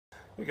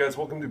Hey guys,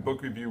 welcome to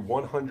book review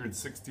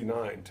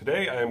 169.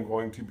 Today I am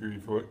going to be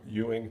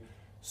reviewing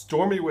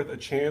Stormy with a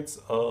Chance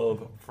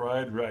of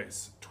Fried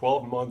Rice,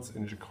 12 Months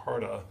in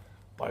Jakarta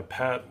by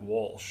Pat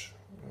Walsh.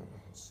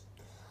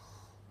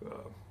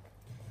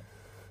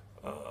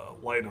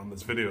 Light on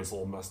this video is a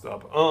little messed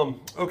up.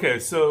 Okay,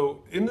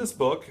 so in this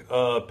book,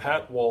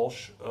 Pat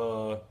Walsh,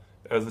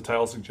 as the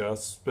title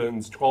suggests,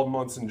 spends 12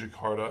 months in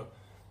Jakarta.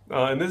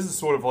 And this is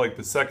sort of like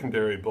the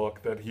secondary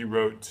book that he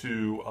wrote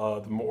to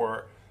the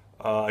more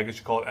I guess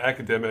you call it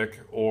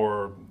academic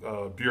or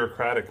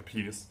bureaucratic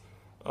piece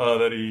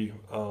that he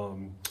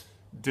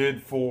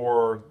did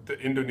for the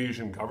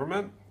Indonesian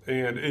government.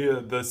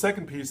 And the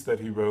second piece that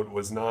he wrote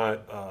was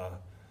not,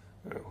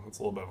 it's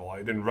a little bit of a lie.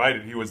 He didn't write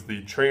it. He was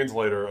the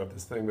translator of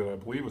this thing that I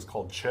believe was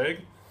called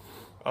Chegg.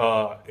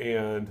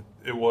 And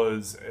it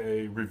was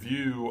a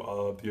review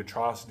of the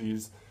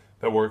atrocities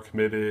that were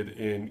committed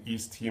in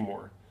East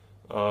Timor.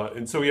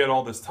 And so he had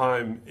all this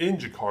time in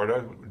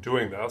Jakarta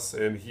doing this,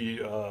 and he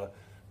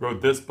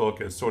wrote this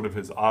book as sort of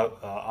his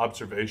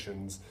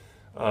observations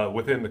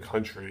within the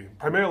country,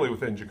 primarily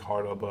within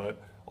Jakarta, but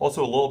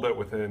also a little bit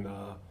within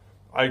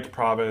Ike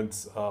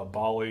Province,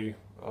 Bali.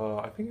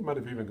 I think he might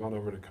have even gone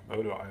over to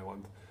Komodo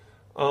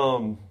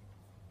Island.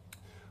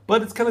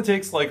 But it kind of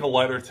takes like a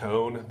lighter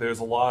tone. There's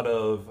a lot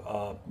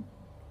of,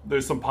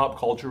 there's some pop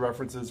culture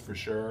references for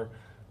sure.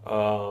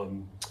 A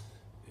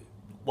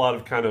lot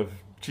of kind of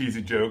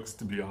cheesy jokes,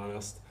 to be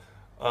honest.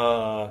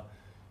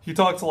 He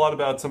talks a lot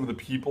about some of the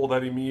people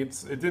that he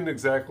meets. It didn't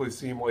exactly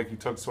seem like he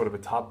took sort of a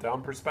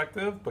top-down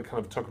perspective, but kind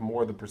of took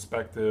more the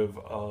perspective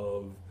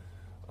of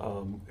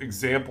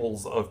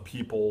examples of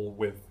people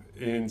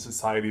within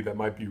society that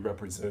might be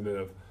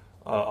representative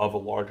of a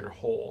larger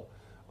whole.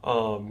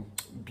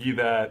 Be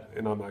that,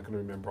 and I'm not going to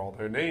remember all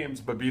their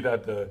names, but be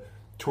that the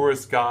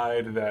tourist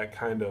guide that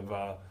kind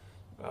of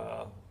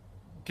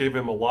gave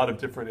him a lot of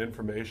different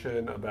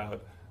information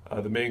about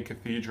the main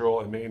cathedral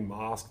and main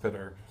mosque that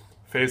are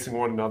facing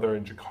one another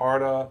in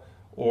Jakarta,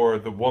 or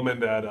the woman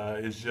that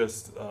is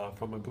just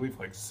from, I believe,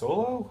 like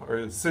Solo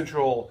or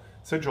Central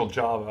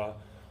Java,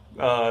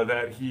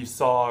 that he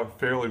saw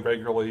fairly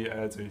regularly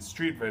as a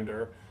street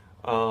vendor,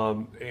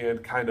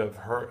 and kind of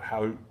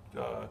how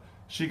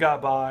she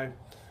got by,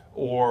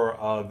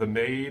 or the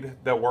maid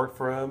that worked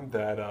for him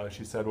that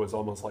she said was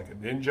almost like a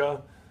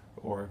ninja,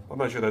 or I'm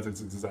not sure that's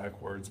his exact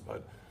words,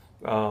 but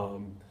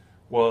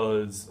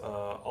was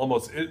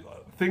almost,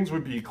 things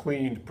would be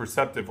cleaned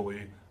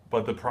perceptively,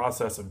 but the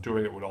process of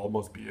doing it would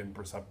almost be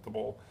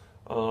imperceptible.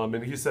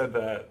 And he said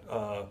that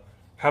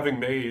having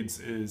maids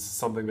is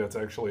something that's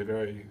actually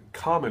very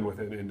common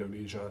within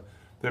Indonesia.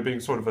 There being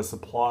sort of a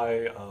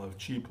supply of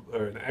cheap,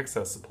 or an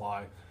excess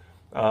supply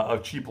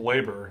of cheap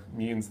labor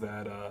means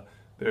that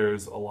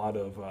there's a lot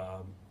of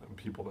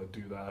people that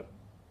do that.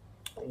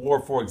 Or,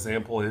 for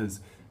example,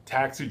 his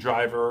taxi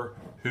driver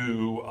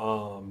who,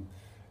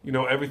 you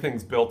know,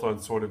 everything's built on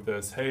sort of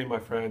this, hey my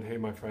friend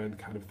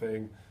kind of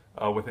thing.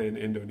 Within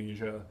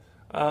Indonesia.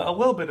 A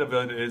little bit of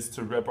it is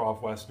to rip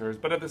off Westerners,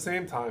 but at the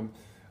same time,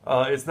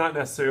 it's not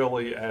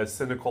necessarily as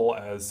cynical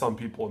as some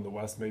people in the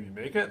West maybe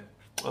make it.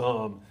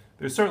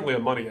 There's certainly a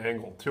money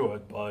angle to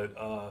it,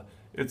 but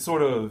it's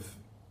sort of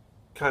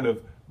kind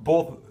of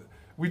both.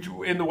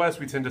 In the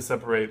West, we tend to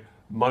separate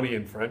money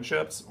and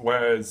friendships,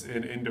 whereas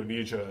in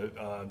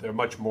Indonesia, they're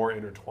much more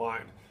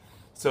intertwined.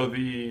 So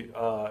the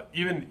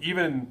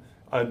even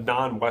a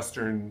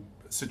non-Western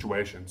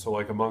situation, so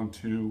like among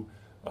two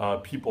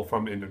people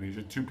from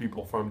Indonesia, two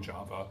people from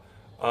Java,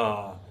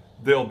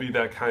 there'll be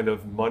that kind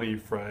of money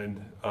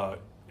friend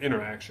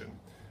interaction.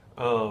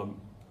 But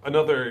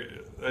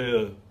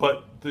the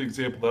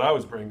example that I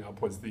was bringing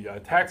up was the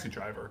taxi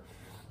driver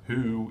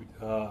who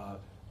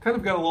kind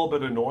of got a little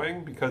bit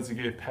annoying because he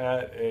gave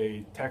Pat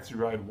a taxi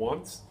ride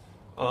once,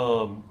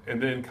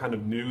 and then kind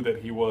of knew that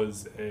he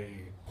was a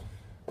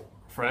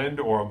friend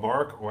or a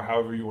mark or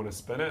however you want to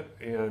spin it,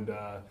 and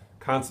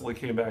constantly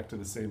came back to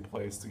the same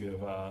place to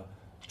give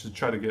to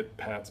try to get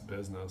Pat's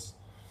business.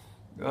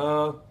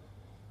 Let's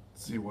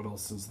see what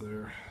else is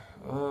there.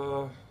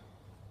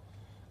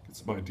 Get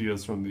some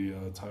ideas from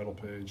the title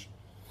page.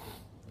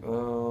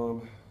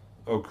 Oh,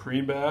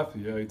 cream bath.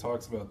 Yeah, he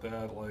talks about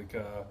that, like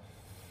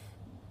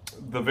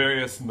the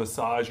various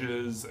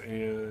massages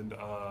and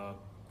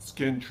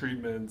skin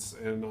treatments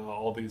and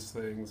all these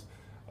things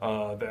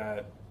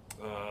that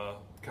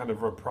kind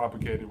of are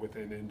propagated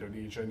within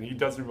Indonesia, and he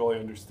doesn't really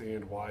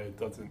understand why it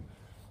doesn't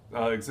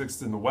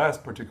exist in the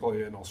West,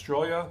 particularly in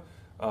Australia.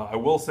 I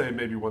will say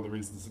maybe one of the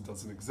reasons it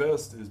doesn't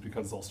exist is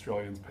because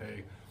Australians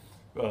pay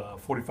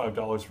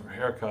 $45 for a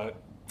haircut.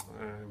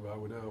 I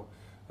would know.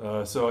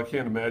 So I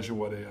can't imagine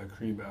what a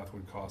cream bath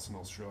would cost in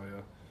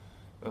Australia.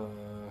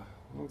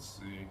 Let's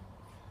see.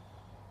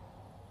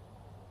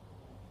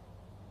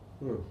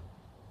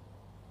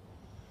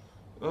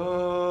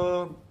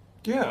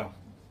 Yeah.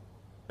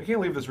 I can't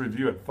leave this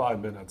review at 5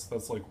 minutes.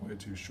 That's like way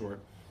too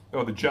short.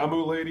 Oh, the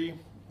Jamu lady.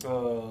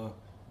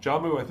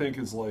 Jamu, I think,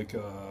 is like,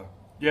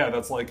 yeah,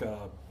 that's like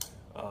a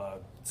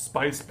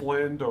spice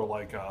blend or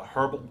like a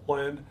herbal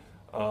blend.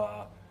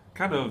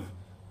 Kind of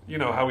you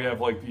know, how we have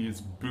like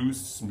these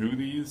Boost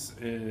smoothies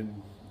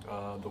in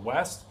the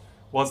West.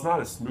 Well, it's not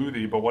a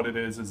smoothie, but what it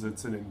is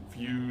it's an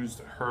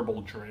infused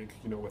herbal drink,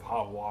 you know, with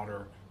hot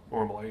water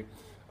normally,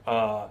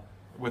 uh,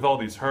 with all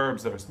these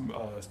herbs that are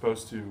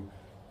supposed to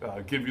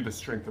give you the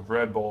strength of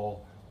Red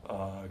Bull,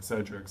 et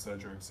cetera, et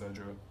cetera, et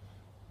cetera.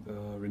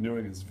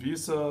 Renewing his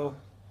visa. Oh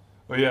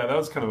yeah, that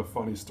was kind of a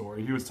funny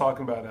story. He was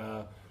talking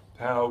about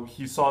how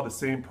he saw the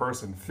same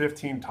person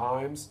 15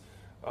 times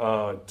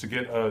to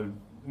get a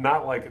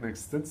not like an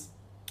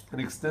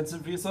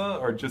extensive visa,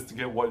 or just to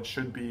get what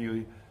should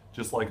be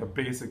just like a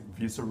basic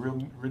visa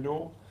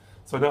renewal.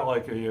 So not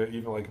like a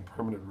even like a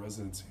permanent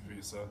residency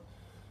visa.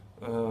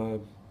 Uh,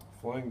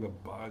 Flying the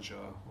Baja.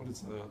 What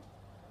is that?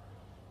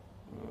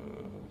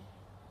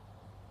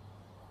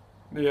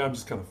 Yeah, I'm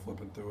just kind of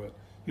flipping through it.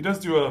 He does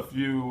do a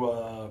few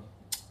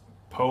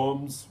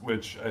poems,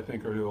 which I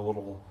think are a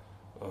little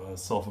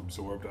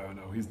self-absorbed. I don't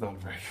know. He's not a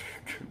very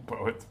good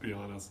poet, to be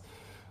honest.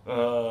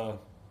 Uh,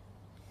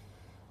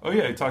 oh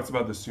yeah, he talks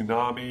about the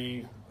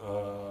tsunami.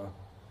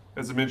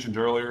 As I mentioned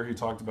earlier, he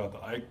talked about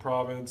the Ike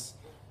province.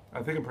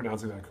 I think I'm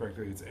pronouncing that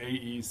correctly. It's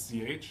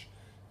AECH,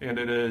 and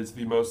it is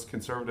the most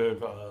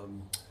conservative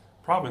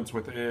province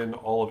within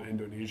all of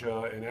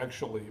Indonesia, and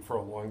actually for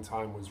a long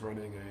time was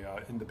running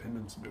a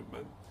independence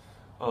movement.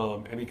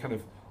 And he kind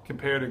of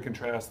compared and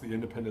contrasted the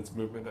independence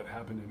movement that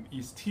happened in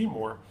East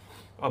Timor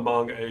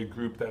among a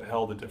group that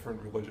held a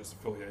different religious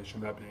affiliation,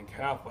 that being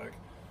Catholic,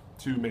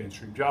 to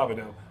mainstream Java.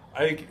 Now,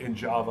 Ike and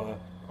Java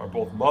are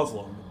both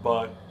Muslim,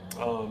 but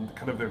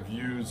kind of their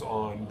views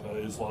on the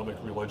Islamic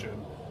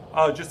religion,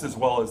 just as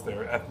well as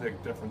their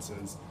ethnic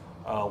differences,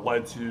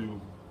 led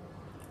to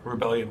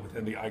rebellion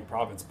within the Ike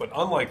province. But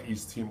unlike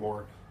East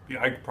Timor, the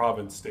Ike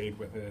province stayed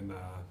within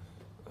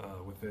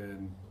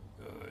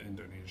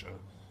Indonesia.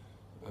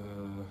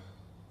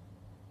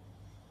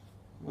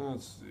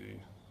 Let's see.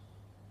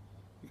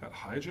 He got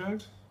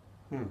hijacked?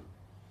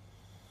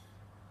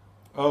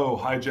 Oh,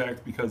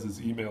 hijacked because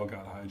his email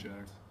got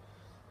hijacked.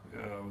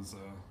 Yeah, it was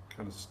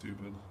kind of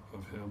stupid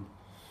of him.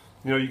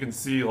 You know, you can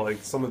see like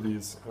some of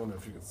these, I don't know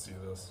if you can see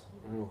this.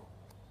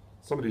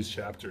 Some of these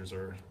chapters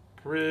are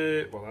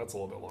pretty, well, that's a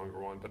little bit longer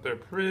one, but they're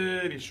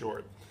pretty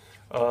short.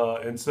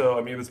 And so,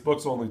 I mean, this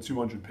book's only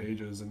 200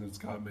 pages and it's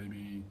got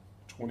maybe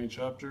 20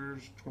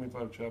 chapters,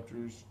 25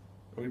 chapters,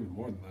 or even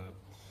more than that.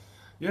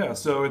 Yeah,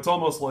 so it's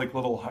almost like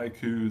little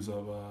haikus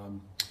of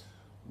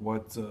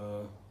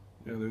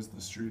yeah, there's the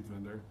street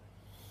vendor.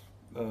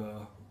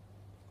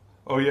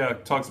 Oh yeah,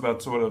 it talks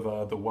about sort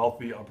of the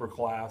wealthy upper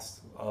class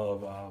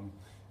of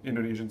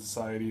Indonesian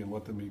society and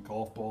let them eat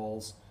golf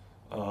balls.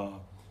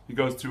 He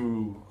goes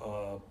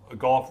to a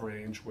golf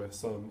range with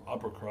some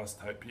upper crust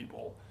type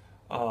people.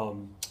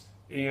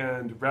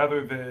 And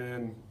rather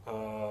than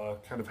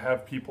kind of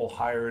have people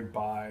hired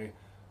by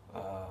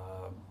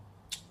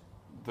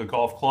the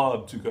golf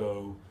club to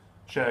go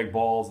shag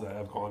balls that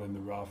have gone in the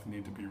rough and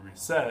need to be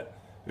reset,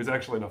 there's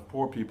actually enough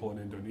poor people in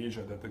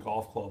Indonesia that the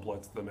golf club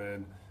lets them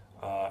in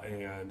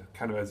and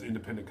kind of as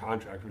independent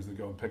contractors they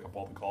go and pick up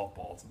all the golf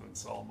balls and then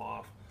sell them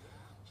off.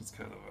 Just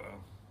kind of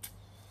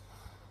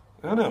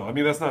I don't know. I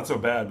mean, that's not so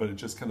bad, but it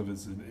just kind of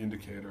is an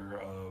indicator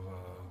of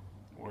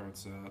where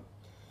it's at,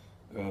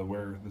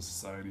 where the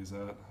society's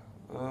at.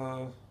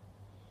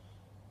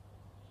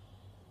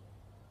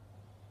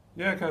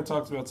 Yeah, it kind of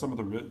talks about some of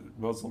the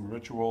Muslim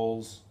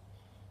rituals.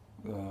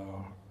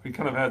 He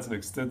kind of adds an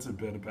extensive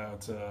bit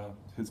about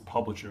his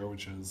publisher,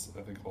 which is,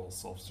 I think, a little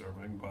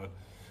self-serving, but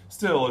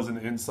still is an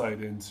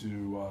insight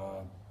into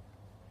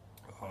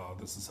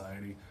the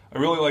society. I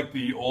really like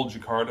the Old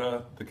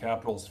Jakarta, the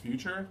capital's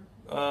future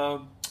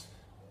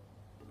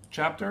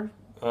chapter,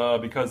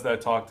 because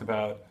that talked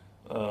about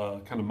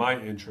kind of my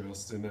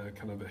interest in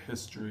kind of the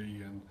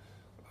history, and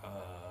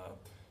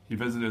he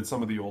visited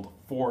some of the old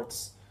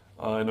forts,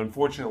 and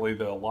unfortunately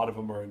a lot of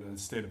them are in a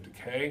state of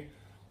decay.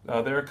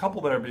 There are a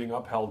couple that are being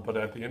upheld, but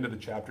at the end of the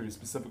chapter he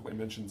specifically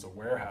mentions a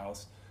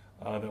warehouse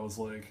that was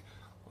like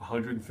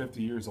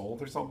 150 years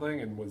old or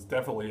something, and was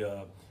definitely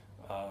a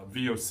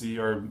VOC,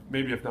 or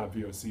maybe if not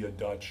VOC, a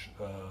Dutch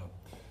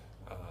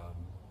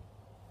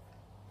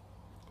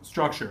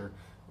structure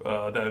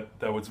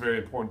that was very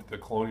important to the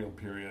colonial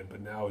period,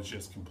 but now is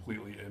just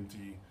completely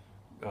empty.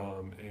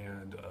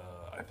 And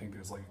I think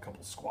there's like a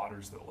couple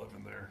squatters that live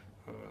in there,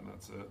 and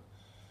that's it.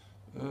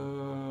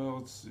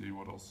 Let's see,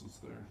 what else is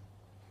there?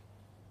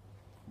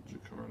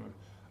 Jakarta.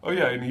 Oh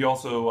yeah, and he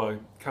also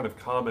kind of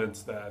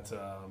comments that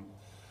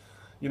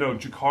you know,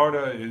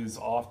 Jakarta is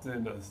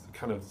often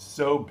kind of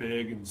so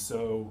big and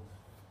so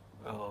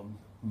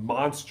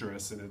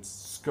monstrous in its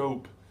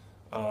scope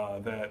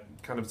that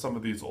kind of some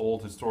of these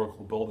old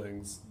historical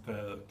buildings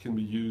that can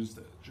be used,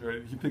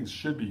 he thinks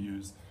should be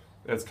used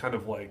as kind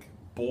of like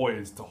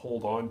buoys to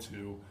hold on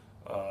to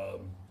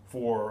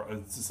for a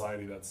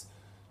society that's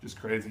just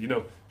crazy. You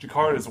know,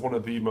 Jakarta is one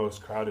of the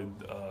most crowded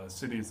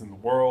cities in the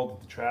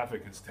world. The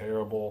traffic is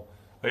terrible.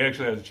 He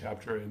actually has a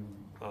chapter in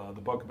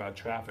the book about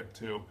traffic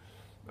too.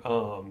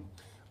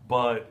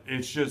 But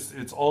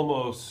it's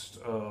almost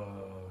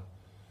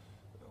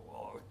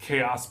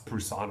chaos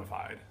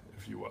personified,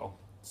 if you will.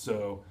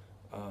 So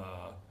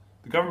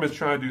the government's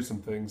trying to do some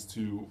things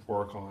to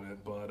work on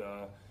it,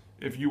 but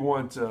if you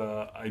want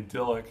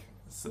idyllic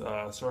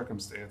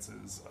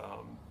circumstances,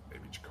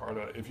 maybe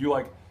Jakarta. If you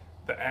like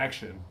the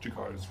action,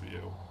 Jakarta's for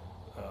you,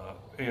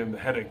 and the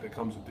headache that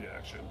comes with the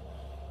action.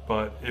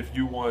 But if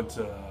you want,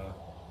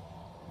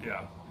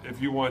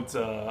 if you want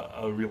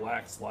a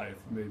relaxed life,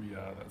 maybe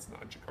that's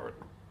not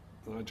Jakarta.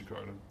 Not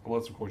Jakarta,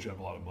 unless of course you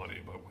have a lot of money.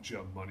 But once you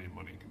have money,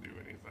 money can do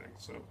anything.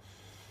 So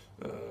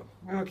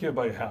I can't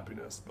buy you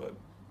happiness, but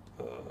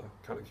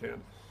kind of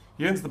can.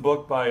 He ends the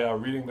book by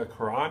reading the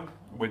Quran,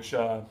 which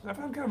I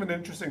found kind of an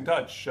interesting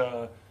touch.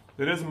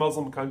 It is a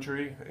Muslim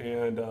country,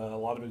 and a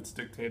lot of it's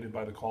dictated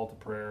by the call to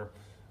prayer,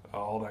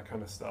 all that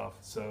kind of stuff.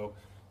 So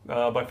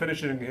by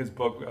finishing his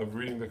book of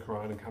reading the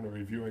Quran and kind of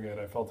reviewing it,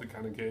 I felt it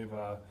kind of gave,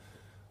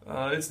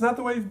 it's not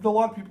the way a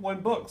lot of people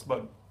end books,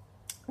 but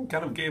it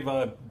kind of gave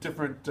a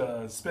different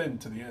spin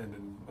to the end,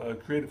 and a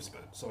creative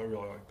spin, so I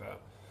really like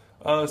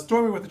that.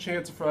 Stormy with a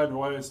Chance of Fried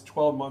Rice,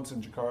 12 months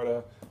in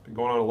Jakarta, been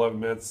going on 11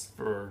 minutes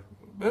for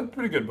a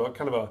pretty good book,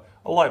 kind of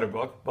a lighter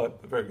book, but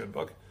a very good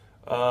book,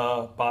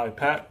 by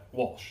Pat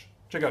Walsh.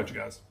 Check it out, you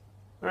guys.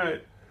 All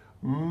right,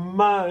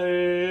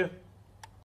 bye.